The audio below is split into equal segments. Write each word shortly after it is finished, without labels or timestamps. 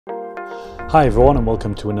Hi everyone and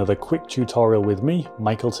welcome to another quick tutorial with me,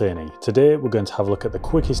 Michael Tierney. Today we're going to have a look at the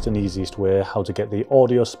quickest and easiest way how to get the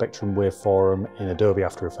audio spectrum waveform in Adobe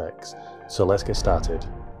After Effects. So let's get started.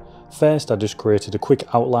 First I just created a quick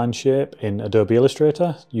outline shape in Adobe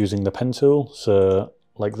Illustrator using the pen tool, so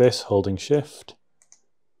like this, holding shift.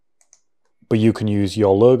 But you can use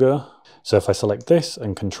your logo. So if I select this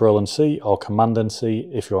and Control and C or Command and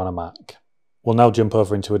C if you're on a Mac. We'll now jump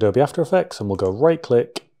over into Adobe After Effects and we'll go right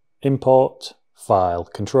click, Import, File,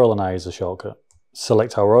 Control and I is the shortcut.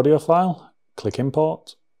 Select our audio file, click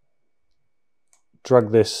Import,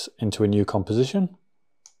 drag this into a new composition,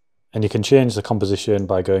 and you can change the composition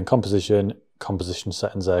by going Composition, Composition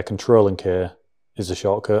Settings there, Control and K is the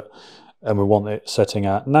shortcut, and we want it setting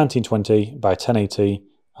at 1920 by 1080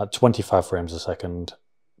 at 25 frames a second.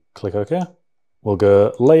 Click OK. We'll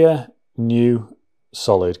go Layer, New,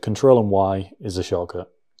 Solid, Control and Y is the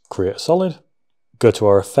shortcut. Create a solid. Go to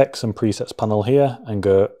our Effects and Presets panel here and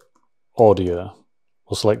go Audio.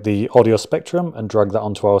 We'll select the audio spectrum and drag that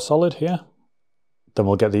onto our solid here. Then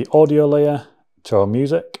we'll get the audio layer to our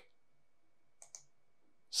music.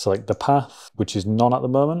 Select the path, which is none at the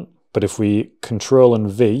moment. But if we Control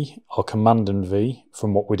and V or Command and V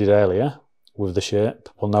from what we did earlier with the shape,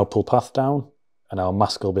 we'll now pull path down and our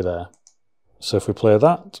mask will be there. So if we play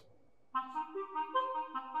that,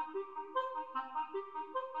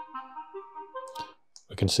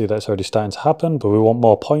 we can see that it's already starting to happen, but we want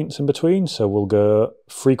more points in between, so we'll go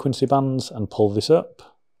frequency bands and pull this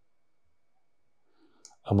up.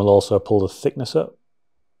 And we'll also pull the thickness up,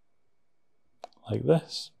 like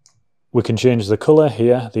this. We can change the colour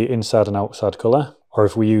here, the inside and outside colour, or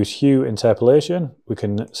if we use hue interpolation, we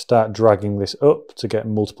can start dragging this up to get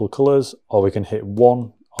multiple colours, or we can hit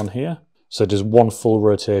 1 on here. So just one full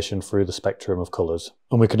rotation through the spectrum of colours.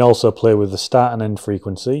 And we can also play with the start and end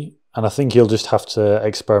frequency. And I think you'll just have to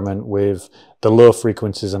experiment with the low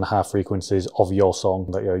frequencies and high frequencies of your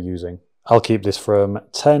song that you're using. I'll keep this from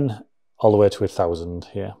 10 all the way to 1000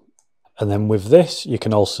 here. And then with this, you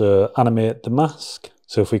can also animate the mask.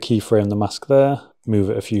 So if we keyframe the mask there, move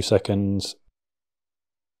it a few seconds.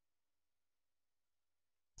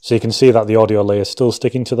 So you can see that the audio layer is still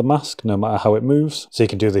sticking to the mask no matter how it moves. So you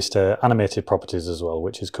can do this to animated properties as well,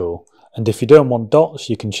 which is cool. And if you don't want dots,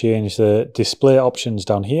 you can change the display options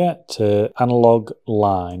down here to analog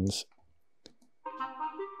lines.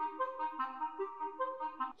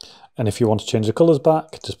 And if you want to change the colours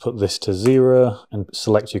back, just put this to 0 and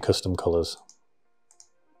select your custom colours.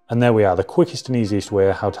 And there we are, the quickest and easiest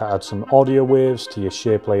way how to add some audio waves to your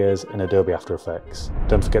shape layers in Adobe After Effects.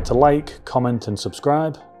 Don't forget to like, comment and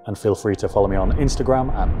subscribe, and feel free to follow me on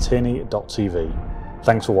Instagram at tierney.tv.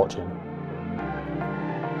 Thanks for watching.